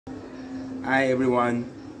Hi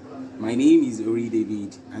everyone, my name is Ori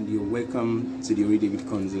David and you're welcome to the Ori David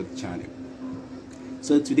Consult channel.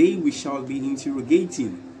 So today we shall be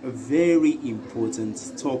interrogating a very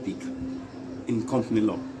important topic in company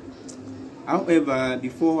law. However,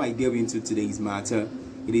 before I delve into today's matter,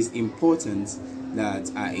 it is important that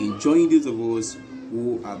I enjoin those of us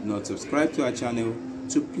who have not subscribed to our channel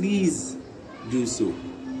to please do so.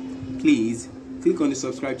 Please click on the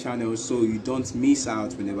subscribe channel so you don't miss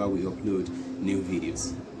out whenever we upload new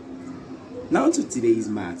videos. Now to today's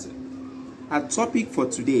matter. Our topic for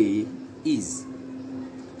today is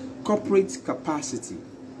corporate capacity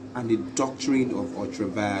and the doctrine of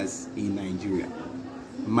ultra-vires in Nigeria.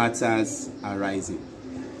 Matters arising.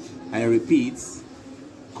 I repeat,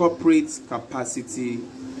 corporate capacity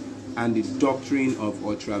and the doctrine of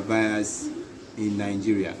ultra-vires in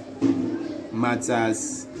Nigeria.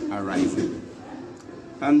 Matters arising.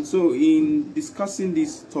 And so in discussing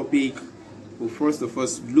this topic, we'll first of all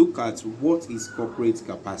look at what is corporate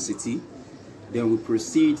capacity. Then we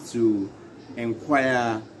proceed to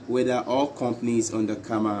inquire whether all companies under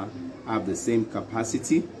CAMA have the same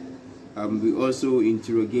capacity. We also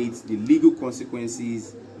interrogate the legal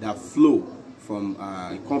consequences that flow from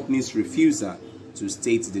a company's refusal to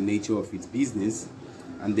state the nature of its business.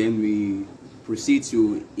 And then we proceed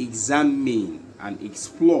to examine and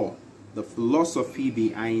explore the philosophy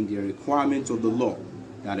behind the requirement of the law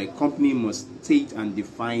that a company must state and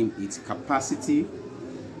define its capacity.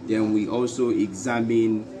 Then we also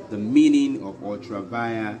examine the meaning of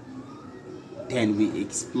ultra-vire. Then we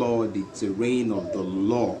explore the terrain of the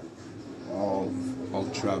law of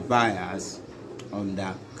ultra-vires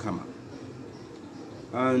under CAMA.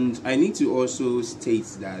 And I need to also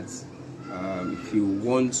state that if you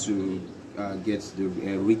want to get the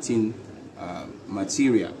written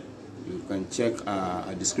material, you can check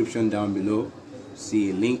a description down below. See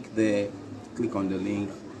a link there, click on the link,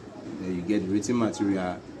 then you get written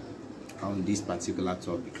material on this particular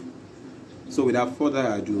topic. So without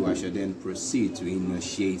further ado, I shall then proceed to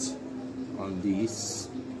initiate on this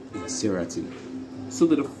iterative. So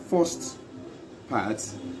the first part,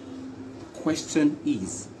 the question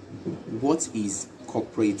is, what is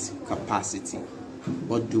corporate capacity?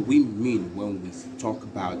 What do we mean when we talk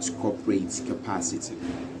about corporate capacity?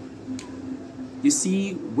 You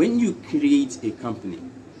see, when you create a company,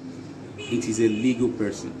 it is a legal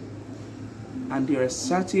person, and there are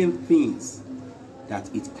certain things that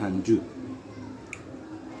it can do.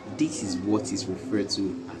 This is what is referred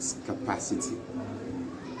to as capacity.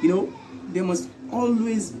 You know, there must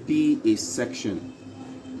always be a section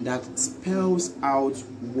that spells out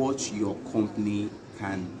what your company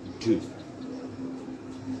can do.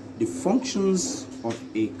 The functions of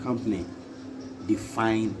a company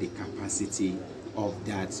define the capacity of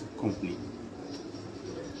that company.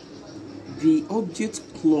 The object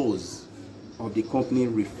clause of the company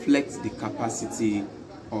reflects the capacity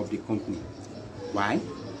of the company. Why?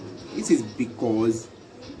 It is because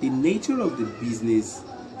the nature of the business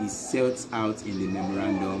is set out in the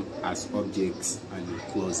memorandum as objects and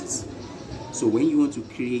clauses. So when you want to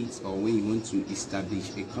create or when you want to establish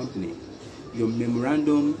a company, in your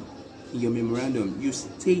memorandum, you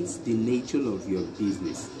state the nature of your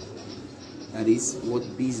business. That is,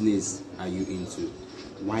 what business are you into?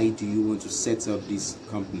 Why do you want to set up this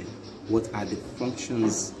company? What are the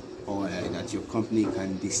functions that your company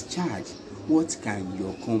can discharge? What can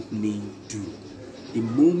your company do? The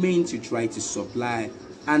moment you try to supply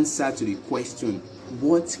answer to the question,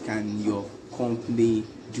 what can your company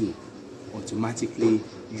do? Automatically,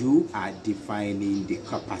 you are defining the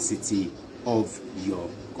capacity of your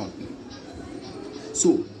company.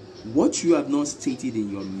 So, what you have not stated in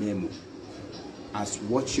your memo as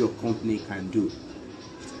what your company can do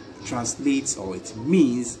translates, or it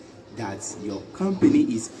means that your company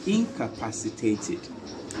is incapacitated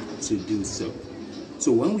to do so.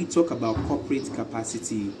 So when we talk about corporate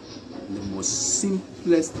capacity, in the most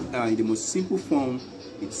simple form,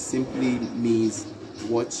 it simply means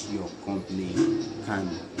what your company can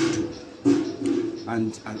do.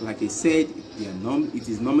 And like I said, it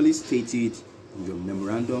is normally stated in your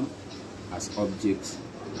memorandum as objects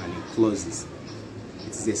and in clauses.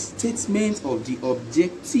 It is a statement of the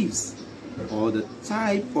objectives or the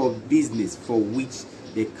type of business for which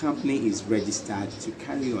the company is registered to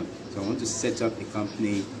carry on. So I want to set up a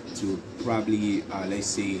company to probably, let's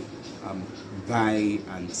say, buy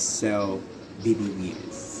and sell baby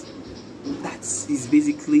wears. That is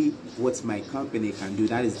basically what my company can do.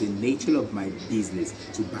 That is the nature of my business,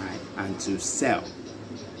 to buy and to sell.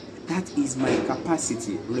 That is my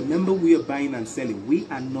capacity. Remember, we are buying and selling. We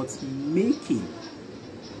are not making.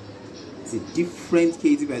 It's a different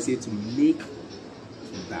case if I say to make,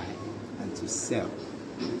 to buy, and to sell,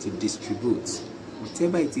 to distribute.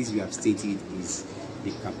 Whatever it is you have stated is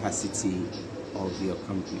the capacity of your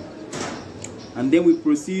company. And then we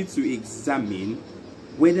proceed to examine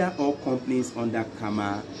whether all companies under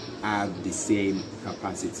KAMA have the same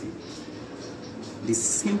capacity. The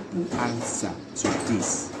simple answer to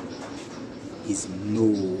this is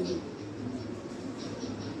no.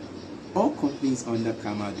 All companies under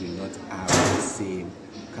KAMA do not have the same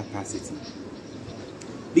capacity.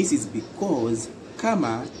 This is because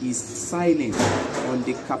KAMA is silent on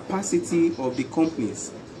the capacity of the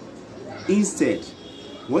companies. Instead,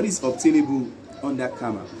 what is obtainable under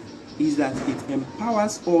KAMA is that it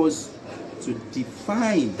empowers us to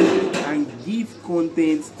define and give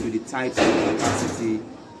content to the types of capacity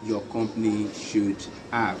your company should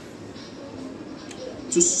have.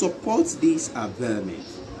 To support this averment,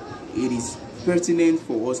 it is pertinent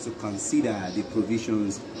for us to consider the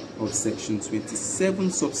provisions of Section 27,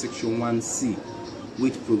 subsection 1c,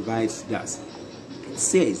 which provides that it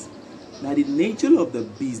says that the nature of the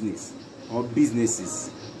business or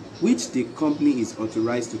businesses which the company is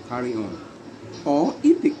authorized to carry on, or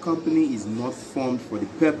if the company is not formed for the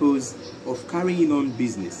purpose of carrying on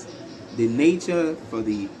business, the nature of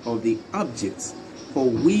the objects for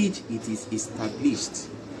which it is established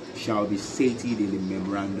shall be stated in the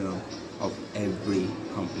memorandum of every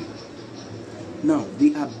company. Now,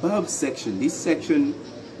 the above section, this section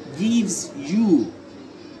gives you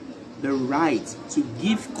the right to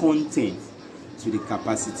give content to the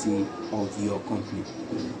capacity of your company.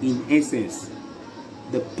 In essence,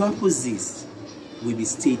 the purposes will be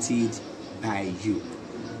stated by you.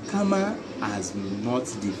 KAMA has not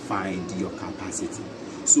defined your capacity,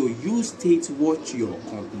 so you state what your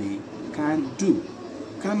company can do.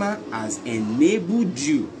 KAMA has enabled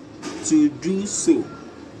you to do so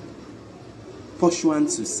pursuant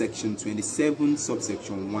to Section 27,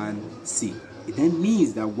 subsection 1c. It then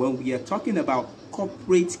means that when we are talking about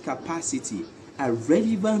corporate capacity, a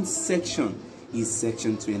relevant section is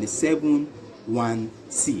Section 27,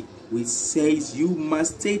 1c, which says you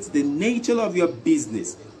must state the nature of your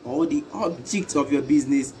business or the object of your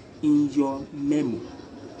business in your memo.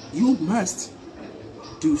 You must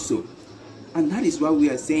do so. And that is why we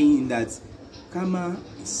are saying that KAMA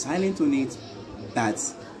is silent on it, that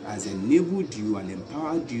has enabled you and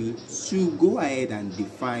empowered you to go ahead and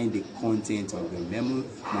define the content of your memo,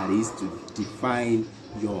 that is to define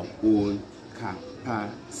your own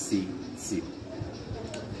capacity.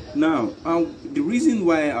 Now, the reason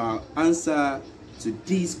why our answer to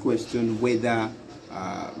this question, whether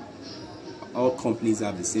all companies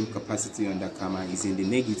have the same capacity under KAMA, is in the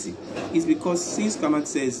negative, is because since KAMA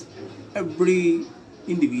says every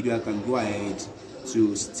individual can go ahead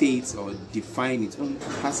to state or define its own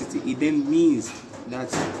capacity, it then means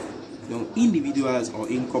that individuals or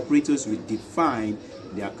incorporators will define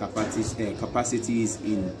their capacities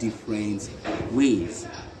in different ways.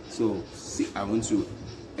 So, I want to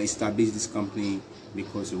establish this company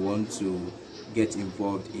because we want to get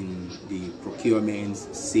involved in the procurement,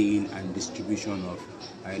 sale, and distribution of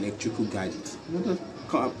electrical gadgets. Another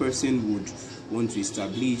person would want to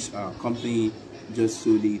establish a company just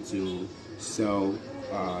solely to sell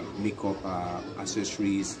makeup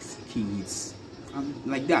accessories, kits, and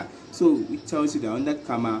like that. So it tells you that under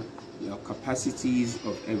KAMA, capacities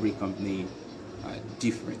of every company are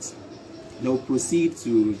different. Now proceed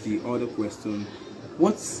to the other question.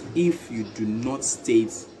 What if you do not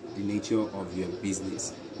state the nature of your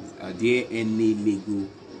business? Are there any legal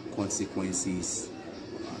consequences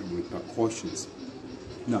and repercussions?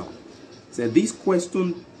 Now, so this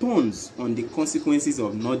question turns on the consequences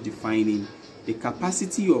of not defining the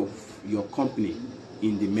capacity of your company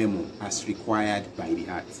in the memo as required by the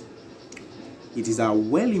Act. It is a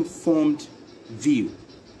well-informed view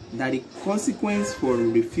that the consequence for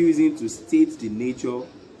refusing to state the nature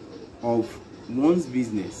of one's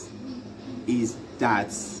business is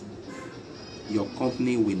that your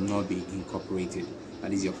company will not be incorporated,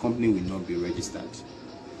 that is, your company will not be registered.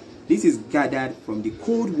 This is gathered from the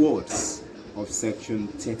code words of Section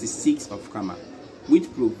 36 of KAMA,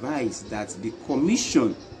 which provides that the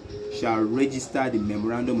Commission shall register the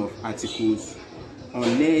Memorandum of Articles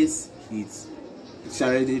unless it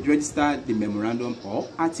shall register the Memorandum or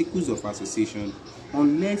Articles of Association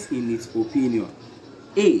unless, in its opinion,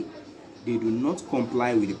 A, they do not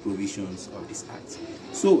comply with the provisions of this Act.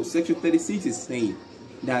 So, Section 36 is saying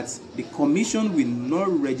that the Commission will not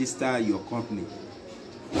register your company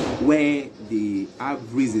where they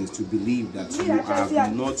have reasons to believe that you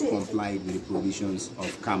have not complied with the provisions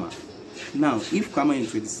of KAMA. Now, if comma in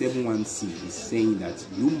 27(1)(c) is saying that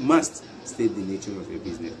you must state the nature of your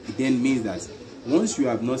business, it then means that once you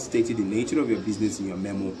have not stated the nature of your business in your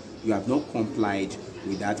memo, you have not complied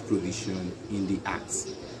with that provision in the Act.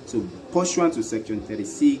 So, pursuant to section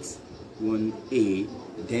 36(1)(a),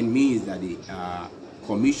 then means that the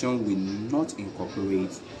commission will not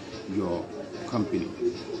incorporate your company.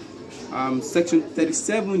 Section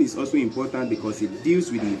 37 is also important because it deals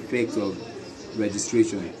with the effect of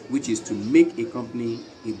registration, which is to make a company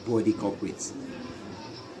a body corporate.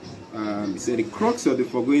 So the crux of the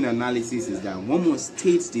foregoing analysis is that one must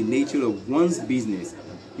state the nature of one's business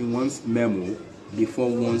in one's memo before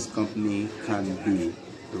one's company can be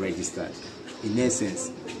registered. In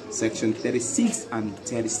essence, section 36 and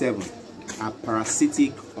 37 are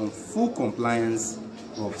parasitic on full compliance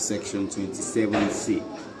of section 27(c)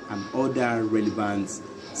 and other relevant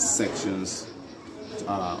sections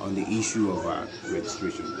on the issue of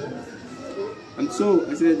registration. And so,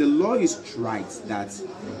 I said, the law is right that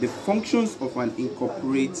the functions of an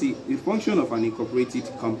incorporated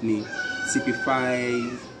company typify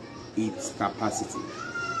its capacity.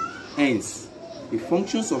 Hence, the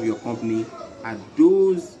functions of your company are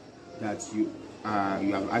those that you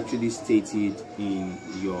have actually stated in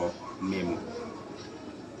your memo.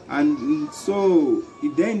 And so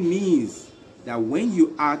it then means that when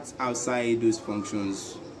you act outside those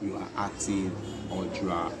functions, you are acting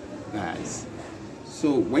ultra biased.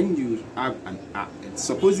 So when you have an act,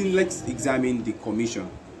 supposing, let's examine the commission.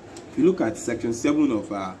 If you look at section 7 of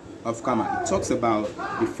CAMA, it talks about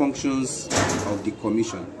the functions of the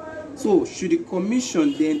commission. So should the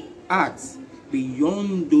commission then act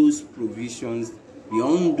beyond those provisions,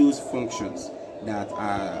 beyond those functions that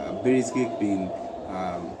are basically being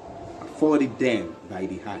afforded them by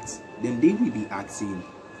the Act, then they will be acting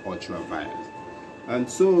ultra-violent. And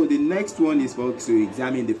so the next one is for us to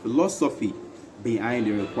examine the philosophy behind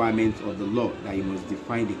the requirement of the law that you must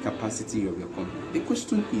define the capacity of your company. The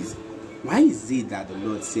question is, why is it that the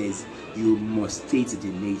Lord says you must state the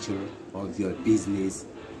nature of your business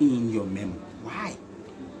in your memo? Why?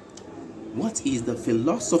 What is the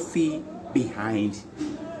philosophy behind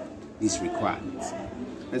this requirement?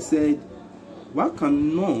 I said, one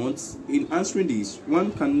cannot, in answering this,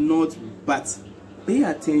 one cannot but pay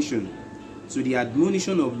attention to the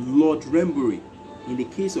admonition of Lord Rembury in the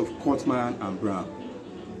case of Cotman and Brown,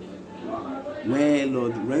 where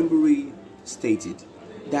Lord Rembury stated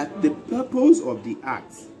that the purpose of the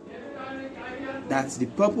Act, the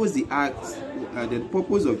purpose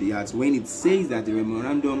of the Act, when it says that the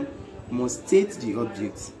memorandum must state the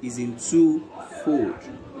object, is in twofold.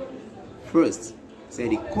 First, say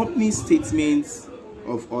the company's statement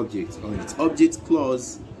of object or its object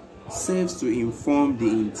clause serves to inform the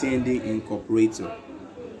intending incorporator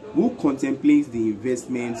who contemplates the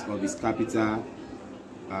investment of his capital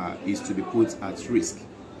is to be put at risk.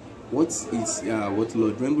 What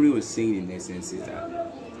Lord Rembury was saying in essence is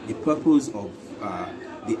that the purpose of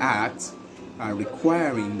the Act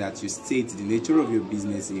requiring that you state the nature of your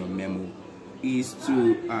business in your memo is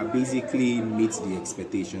to basically meet the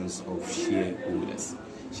expectations of shareholders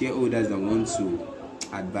that want to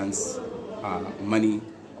advance money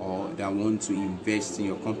or that want to invest in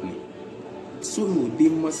your company. So they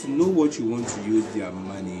must know what you want to use their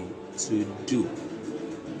money to do.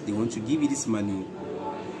 They want to give you this money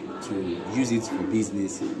to use it for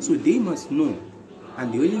business, so they must know.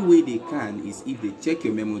 And the only way they can is if they check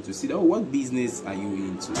your memo to see, oh, what business are you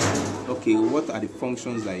into? Okay, what are the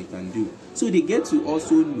functions that you can do? So they get to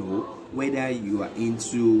also know whether you are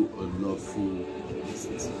into a lawful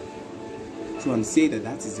business. So I'm saying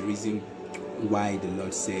that is the reason why the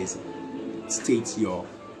Lord says, state your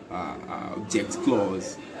object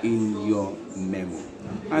clause in your memo.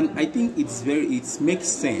 And I think it makes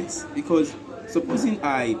sense, because supposing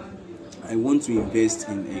I want to invest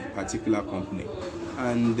in a particular company,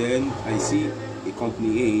 and then I see a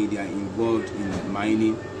company A, they are involved in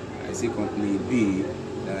mining. I see company B,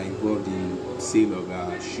 that are involved in sale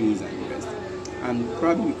of shoes and the rest. And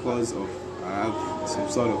probably because of I have some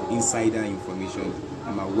sort of insider information,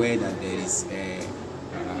 I'm aware that there is a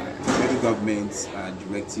federal government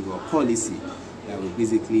directive or policy that will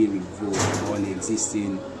basically revoke all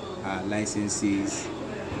existing licenses.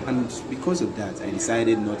 And because of that, I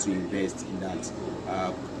decided not to invest in that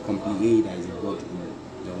company A that is involved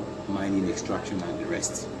in mining, extraction, and the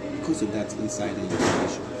rest. Because of that insider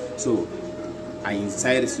information, so I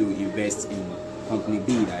decided to invest in company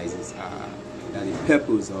B that the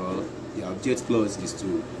purpose or the object clause is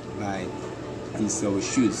to buy and sell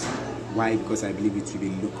shoes. Why? Because I believe it will be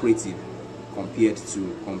lucrative compared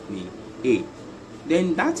to company A.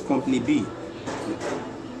 Then that company B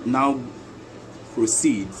now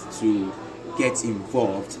proceed to get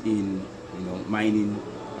involved in mining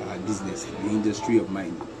business, the industry of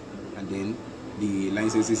mining, and then the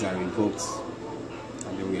licenses are revoked,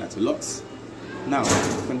 and then we are at a loss. Now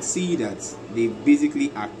you can see that they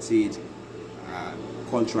basically acted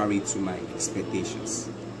contrary to my expectations.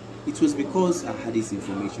 It was because I had this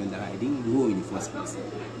information that I didn't know in the first place.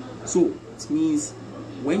 So it means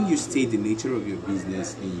when you state the nature of your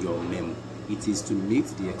business in your memo, it is to meet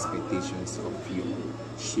the expectations of your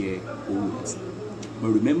shareholders. But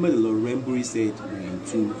remember, the Lord Rembury said in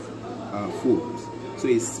two folds. So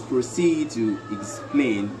it's proceed to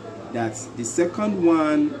explain that the second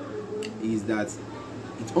one is that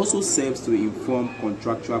it also serves to inform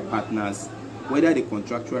contractual partners whether the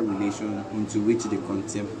contractual relation into which they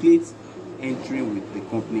contemplate entering with the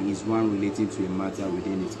company is one relating to a matter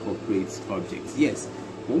within its corporate objects. Yes,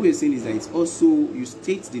 what we're saying is that it's also, you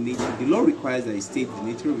state the nature, the law requires that you state the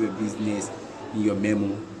nature of your business in your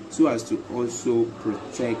memo so as to also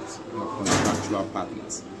protect your contractual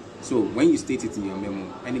partners. So when you state it in your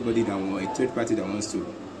memo, anybody that wants, a third party that wants to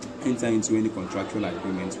enter into any contractual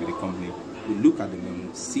agreements with the company will look at the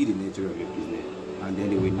memo, see the nature of your business, and then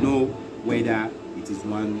they will know whether it is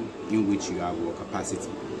one in which you have your capacity.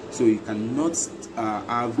 So you cannot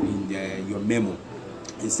have in your memo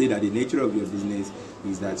and say that the nature of your business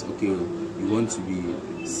is that, okay, you want to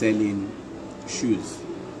be selling shoes,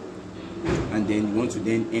 and then you want to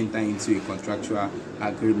then enter into a contractual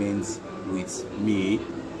agreement with me,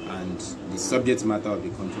 and the subject matter of the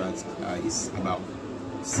contract is about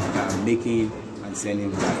making and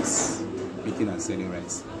selling rice.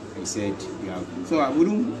 I said you have. So I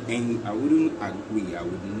wouldn't agree. I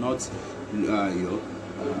would not,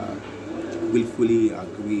 willfully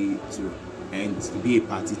agree to and to be a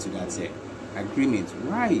party to that agreement.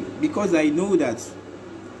 Why? Because I know that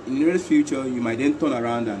in the near future you might then turn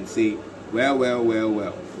around and say, well,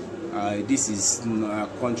 this is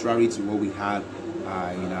contrary to what we have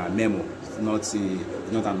in our memo. It's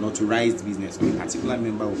not an authorized business. A particular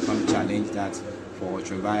member will come challenge that for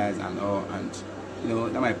Vires and all, and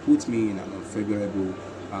that might put me in an unfavorable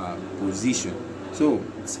position. So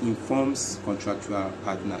it informs contractual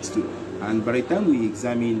partners too. And by the time we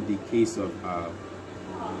examine the case of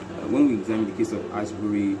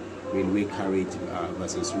Ashbury Railway Carriage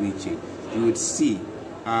versus Ritchie, you would see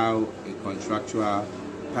how a contractual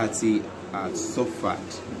party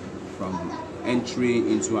suffered from entry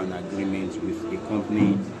into an agreement with a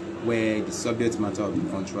company where the subject matter of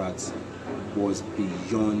the contract was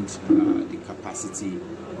beyond the capacity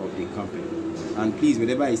of the company. And please,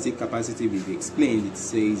 whenever I say capacity will be explained, it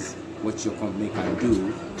says what your company can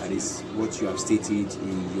do. That is what you have stated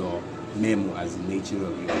in your memo as the nature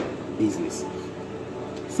of your business.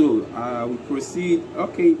 So we proceed.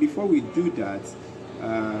 Okay, before we do that,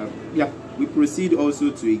 we proceed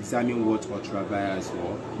also to examine what ultra-vires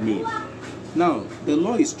mean. Now, the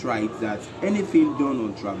law is right that anything done on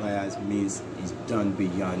ultra-vires means is done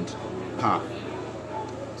beyond par.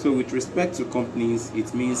 So with respect to companies,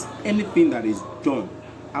 it means anything that is done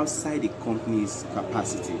outside the company's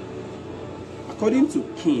capacity. According to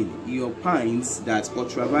King, he opines that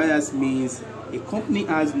ultra-vires means a company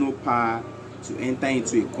has no power to enter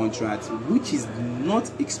into a contract which is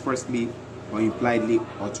not expressly or impliedly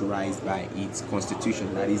authorized by its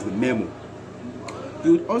constitution, that is the memo.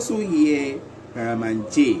 You would also hear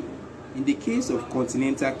Paraman J in the case of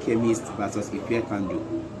Continental Chemist versus Ife Kando,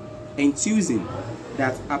 enthusing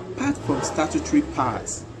that apart from statutory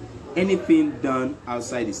powers, anything done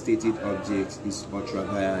outside the stated object is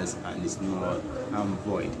ultra-vires and is null and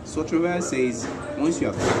void. So ultra-vires says once you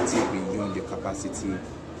have acted beyond your capacity,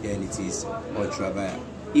 then it is ultra-vire.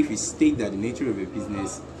 If you state that the nature of your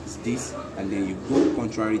business is this, and then you go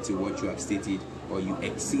contrary to what you have stated, or you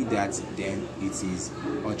exceed that, then it is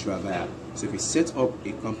ultra-vire. So if you set up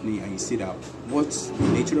a company and you say that what the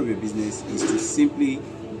nature of your business is to simply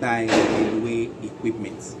buy railway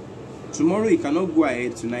equipment, tomorrow you cannot go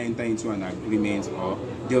ahead to now enter into an agreement or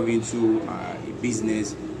delve into a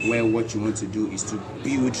business where what you want to do is to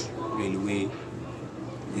build railway.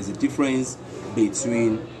 There's a difference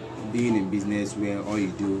between being in business where all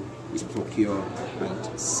you do is procure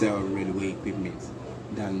and sell railway equipment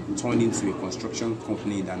than turning to a construction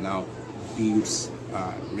company that now builds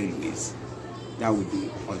railways. That would be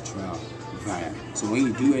ultra-vire. So when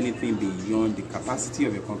you do anything beyond the capacity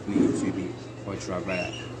of your company, it will be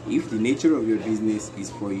ultra-vire. If the nature of your business is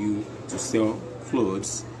for you to sell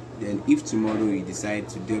clothes, then if tomorrow you decide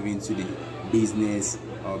to delve into the business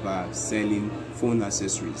of selling phone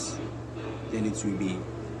accessories, then it will be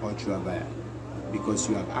ultra-vire, because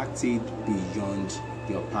you have acted beyond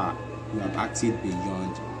your power. You have acted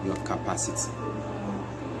beyond your capacity.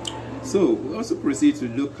 So we also proceed to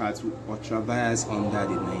look at ultra-vires under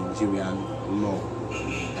the Nigerian law.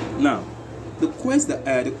 Now, the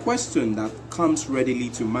question that comes readily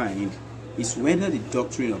to mind is whether the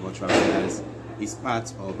doctrine of ultra-vires is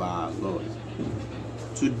part of our laws.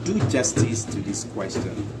 To do justice to this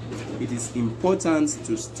question, it is important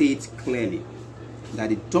to state clearly that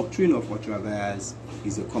the doctrine of ultra-vires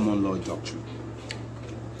is a common law doctrine.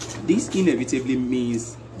 This inevitably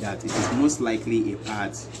means that it is most likely a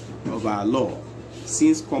part of our law,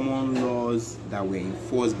 since common laws that were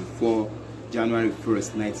enforced before January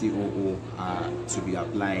 1st, 1900 are to be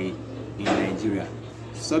applied in Nigeria,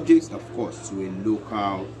 subject of course to a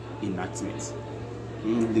local enactment.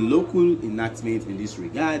 The local enactment in this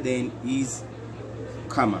regard then is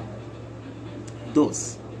KAMA.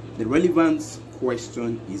 Thus, the relevant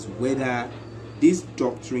question is whether this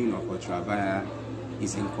doctrine of ultra-vires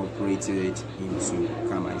is incorporated into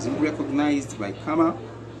KAMA. Is it recognized by KAMA?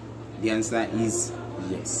 The answer is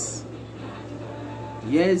yes.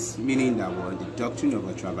 Yes, meaning that the doctrine of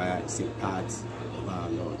ultra-vires is a part of our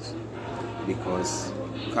laws because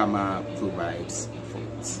KAMA provides for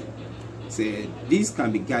it. So this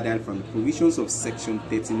can be gathered from the provisions of section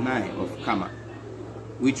 39 of KAMA,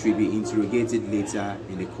 which will be interrogated later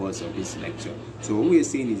in the course of this lecture. So what we are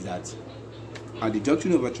saying is that the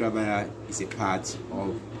doctrine of ultra-vires is a part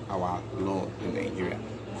of our law in Nigeria.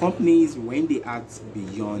 Companies, when they act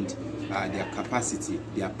beyond their capacity,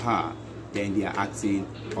 their power, then they are acting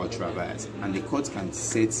ultra-vires, and the court can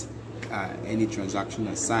set any transaction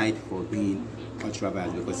aside for being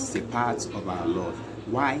ultra-vires because it's a part of our law.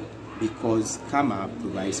 Why? Because KAMA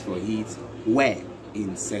provides for it where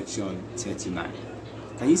in section 39.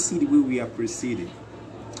 Can you see the way we are proceeding?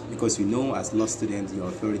 Because we know as law students, your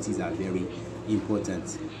authorities are very important.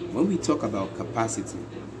 When we talk about capacity,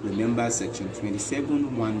 remember section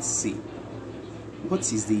 27(1)(c).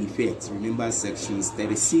 What is the effect? Remember sections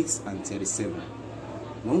 36 and 37.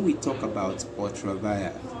 When we talk about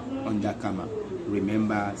ultra-vires under KAMA,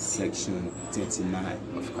 remember section 39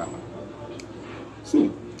 of KAMA.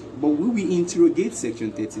 So, but we will interrogate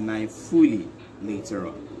section 39 fully later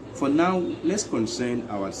on. For now, let's concern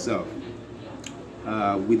ourselves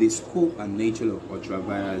with the scope and nature of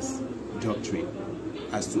ultra-vires doctrine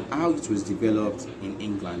as to how it was developed in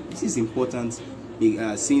England. This is important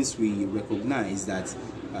since we recognize that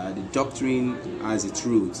the doctrine has its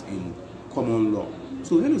roots in common law.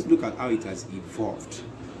 So let us look at how it has evolved.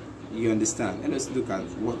 You understand? Let us look at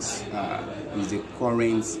what is the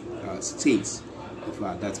current state of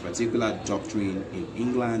that particular doctrine in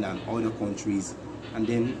England and other countries, and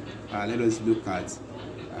then let us look at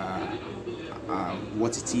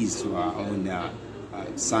what it is to our own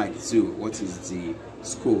side too. What is the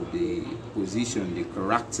scope, the position, the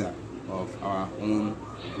character of our own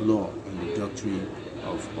law and the doctrine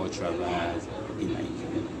of ultra-vires in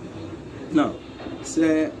Nigeria. Now,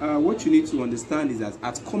 so what you need to understand is that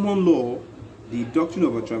at common law, the doctrine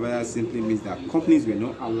of ultra-vires simply means that companies were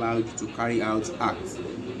not allowed to carry out acts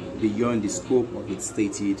beyond the scope of its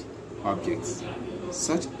stated objects.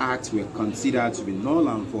 Such acts were considered to be null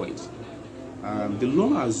and void. The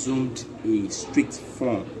law assumed a strict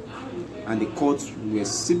form, and the courts were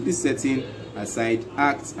simply setting aside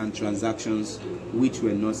acts and transactions which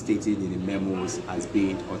were not stated in the memos as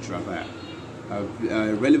being ultra-vires.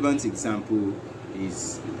 A relevant example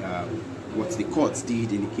is what the court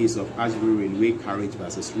did in the case of Ashbury Railway Carriage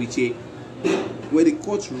versus Ritchie, where the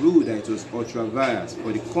court ruled that it was ultra-vires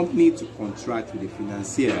for the company to contract with the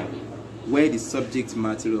financier, where the subject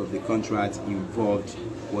matter of the contract involved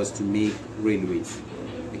was to make railways.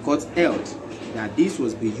 The court held that this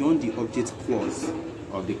was beyond the object clause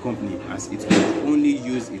of the company, as it could only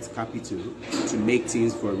use its capital to make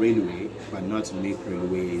things for railway, but not to make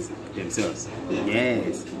railways themselves.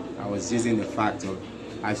 Yes, I was using the fact of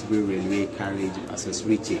Ashbury Railway Carriage versus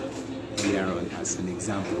Ritchie earlier on as an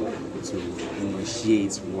example to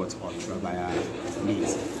enunciate what ultra-vires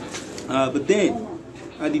means. But then,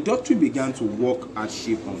 the doctrine began to work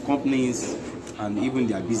hardship on companies and even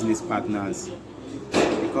their business partners,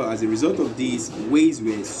 because as a result of this, ways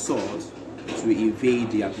were sought to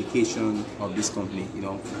evade the application of this company.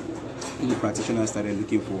 The practitioners started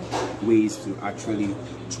looking for ways to actually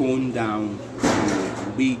tone down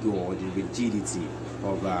the rigor, the rigidity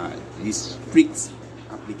of the strict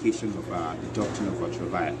application of the doctrine of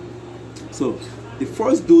ultra-vires. So the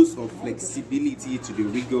first dose of flexibility to the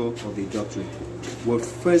rigor of the doctrine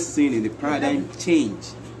was first seen in the paradigm change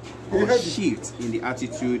or shift in the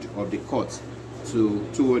attitude of the court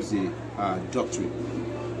towards the doctrine.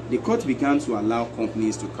 The court began to allow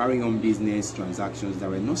companies to carry on business transactions that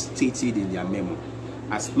were not stated in their memo.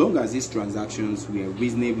 as long as these transactions were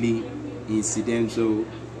reasonably incidental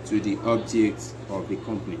to the object of the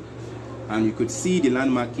company. And you could see the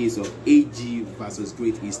landmark case of AG versus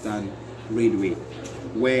Great Eastern Railway,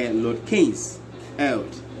 where Lord Keynes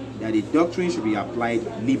held that the doctrine should be applied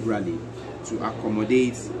liberally to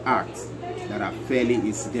accommodate acts that are fairly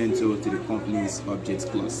incidental to the company's object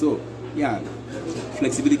clause. So yeah,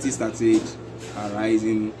 flexibility started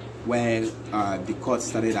arising where the court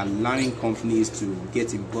started allowing companies to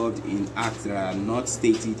get involved in acts that are not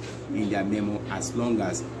stated in their memo, as long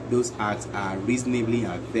as those acts are reasonably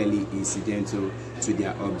and fairly incidental to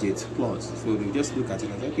their object clause. So they just look at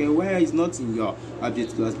it and say, okay, where it's not in your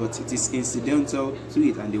object clause, but it is incidental to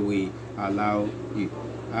it, and they will allow it.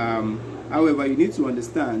 However, you need to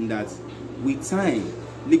understand that with time,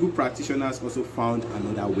 legal practitioners also found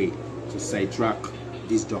another way to sidetrack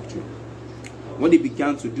this doctrine. What they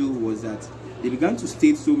began to do was that they began to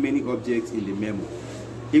state so many objects in the memo,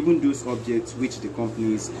 even those objects which the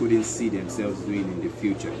companies couldn't see themselves doing in the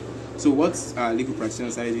future. So what legal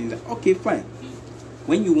practitioners are doing is that, okay, fine,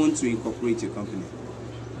 when you want to incorporate your company,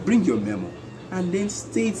 bring your memo and then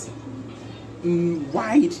state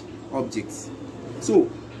wide objects. So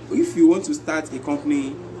if you want to start a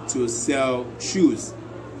company to sell shoes,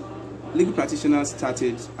 legal practitioners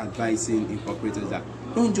started advising incorporators that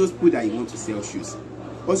don't just put that you want to sell shoes.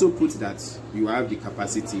 Also put that you have the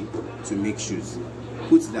capacity to make shoes.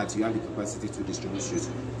 Put that you have the capacity to distribute shoes.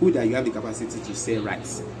 Put that you have the capacity to sell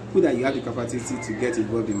rice. Put that you have the capacity to get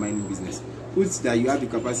involved in mining business. Put that you have the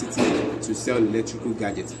capacity to sell electrical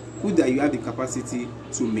gadgets. Put that you have the capacity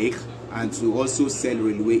to make and to also sell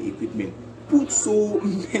railway equipment. Put so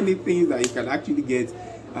many things that you can actually get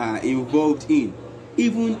involved in,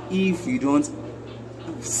 even if you don't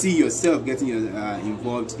see yourself getting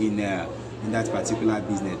involved in that particular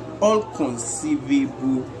business. All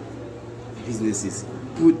conceivable businesses,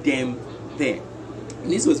 put them there.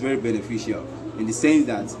 And this was very beneficial in the sense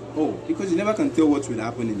that, because you never can tell what will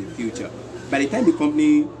happen in the future. By the time the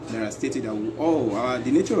company that has stated that,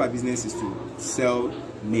 the nature of our business is to sell,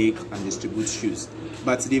 make and distribute shoes,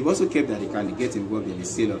 but they've also kept that they can get involved in the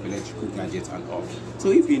sale of electrical gadgets and all.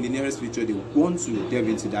 So if in the nearest future they want to delve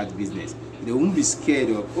into that business, they won't be scared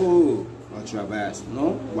of ultra bias.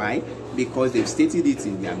 No, why? Because they've stated it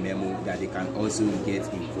in their memo that they can also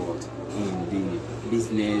get involved in the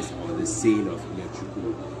business or the sale of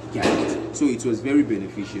electrical gadgets. So it was very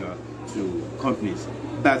beneficial to companies.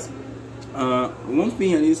 But one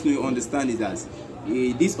thing I need to understand is that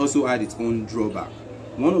this also had its own drawback.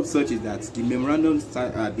 One of such is that the memorandum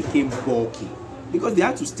became bulky because they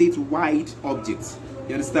had to state wide objects.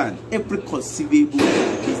 You understand? Every conceivable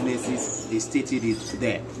businesses, they stated it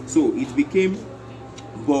there. So it became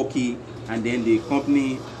bulky, and then the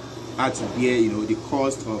company had to bear, the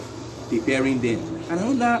cost of preparing them. And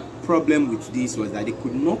another problem with this was that they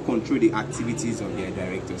could not control the activities of their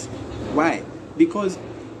directors. Why? Because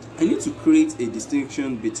I need to create a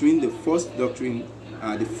distinction between the first doctrine,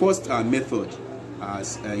 the first method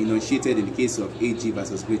as enunciated in the case of AG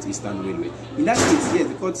versus Great Eastern Railway. In that case, yes,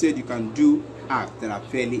 the court said you can do acts that are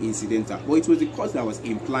fairly incidental, but it was the court that was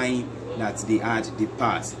implying that they had the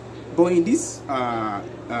past. But in this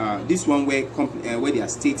one where they are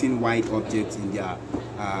stating wide objects in their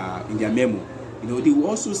memo, they will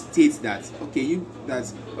also state that our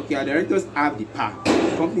directors have the power,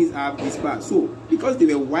 companies have this power. So because they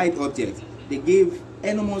were wide objects, they gave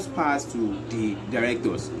enormous powers to the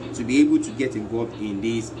directors to be able to get involved in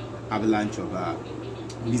this avalanche of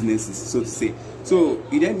businesses, so to say. So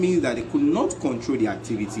it then means that they could not control the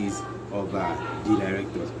activities of the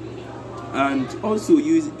directors. And also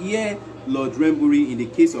use Lord Rembury in the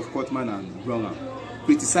case of Cotman and Brougham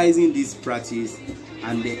criticizing this practice,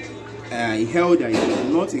 and he held that it was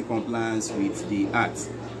not in compliance with the Act.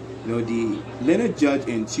 The learned judge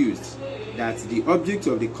enthused that the object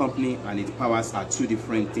of the company and its powers are two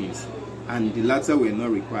different things, and the latter were not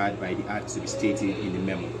required by the Act to be stated in the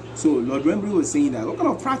memo. So Lord Rembury was saying that what kind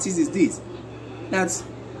of practice is this? That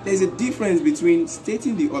there's a difference between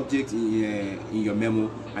stating the object in your memo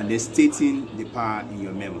and then stating the power in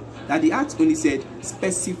your memo. That the Act only said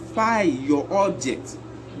specify your object,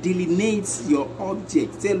 delineate your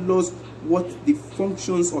object, tell us what the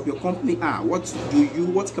functions of your company are, what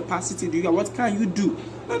capacity do you have, what can you do.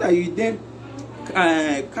 Not that you then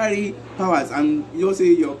carry powers and you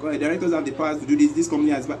say your directors have the powers to do this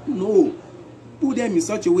company has, but no, put them in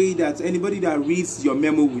such a way that anybody that reads your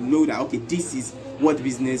memo will know that okay, this is what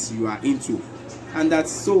business you are into. And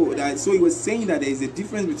so he was saying that there is a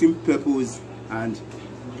difference between purpose and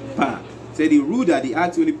power. So the rule that the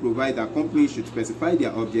Act only provides that companies should specify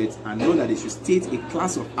their objects and know that they should state a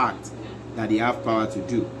class of acts that they have power to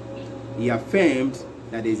do. He affirmed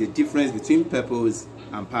that there is a difference between purpose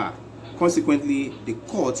and power. Consequently, the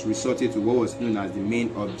court resorted to what was known as the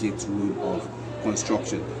main object rule of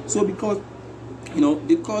construction. So because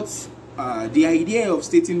the court, the idea of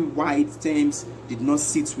stating wide terms did not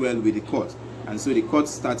sit well with the court, and so the court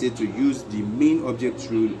started to use the main object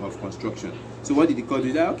rule of construction. So what did the court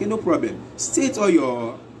do? Okay, no problem. State all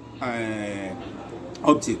your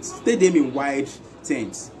objects. State them in wide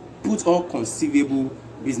terms. Put all conceivable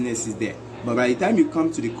businesses there. But by the time you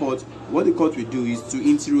come to the court, what the court will do is to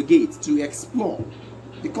interrogate, to explore.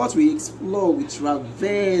 The court will explore, will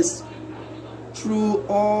traverse through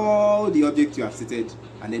all the objects you have stated,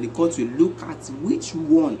 and then the court will look at which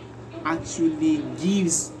one actually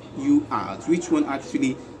gives you out, which one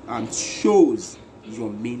actually shows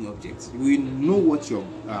your main object. You will know what your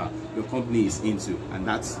company is into, and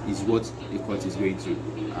that is what the court is going to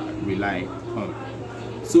rely on.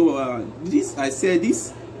 So this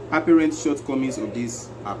apparent shortcomings of this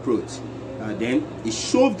approach, then it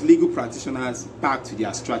shoved legal practitioners back to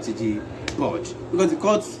their strategy board, because the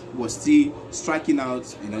court was still striking out,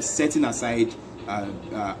 setting aside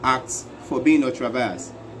acts for being ultra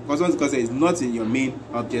biased. Because once the court says it's not in your main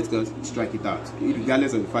object, strike it out,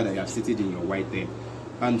 regardless of the fact that you have stated in your white term.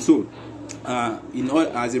 And so,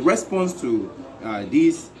 as a response to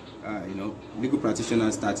this, legal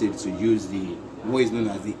practitioners started to use what is known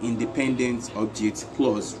as the independent object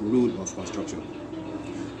clause rule of construction.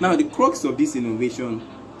 Now, the crux of this innovation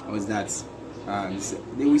was that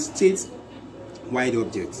they will state wide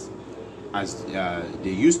objects as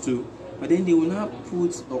they used to, but then they will now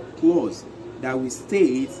put a clause that will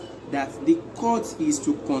state that the court is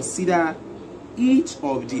to consider each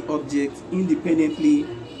of the objects independently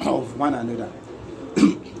of one another,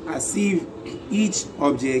 as if each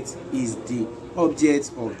object is the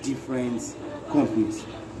object of different companies.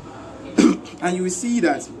 And you will see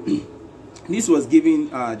that this was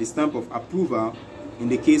given the stamp of approval in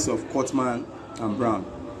the case of Cotman and Brown,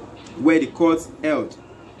 where the court held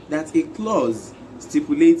that a clause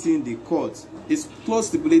stipulating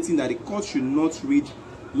that the court should not read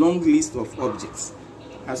long list of objects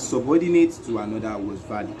as subordinate to another was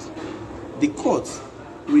valid. The court,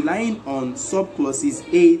 relying on subclauses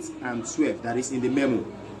 8 and 12, that is in the memo,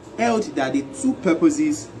 held that the two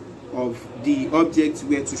purposes of the object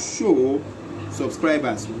were to show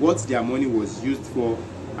subscribers what their money was used for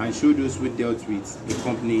and show those who dealt with the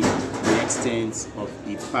company the extent of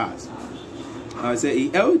its powers. So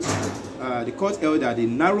the court held that the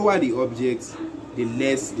narrower the object, the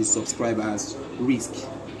less the subscribers risk,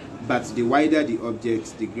 but the wider the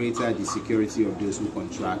object, the greater the security of those who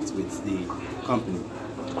contract with the company.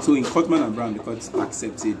 So in Cotman and Brown, the court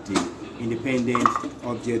accepted the independent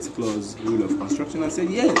object clause rule of construction and said,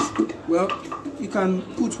 yes, well, you can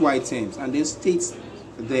put wide terms and then state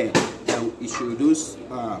there that those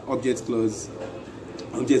object clauses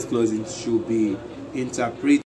should be interpreted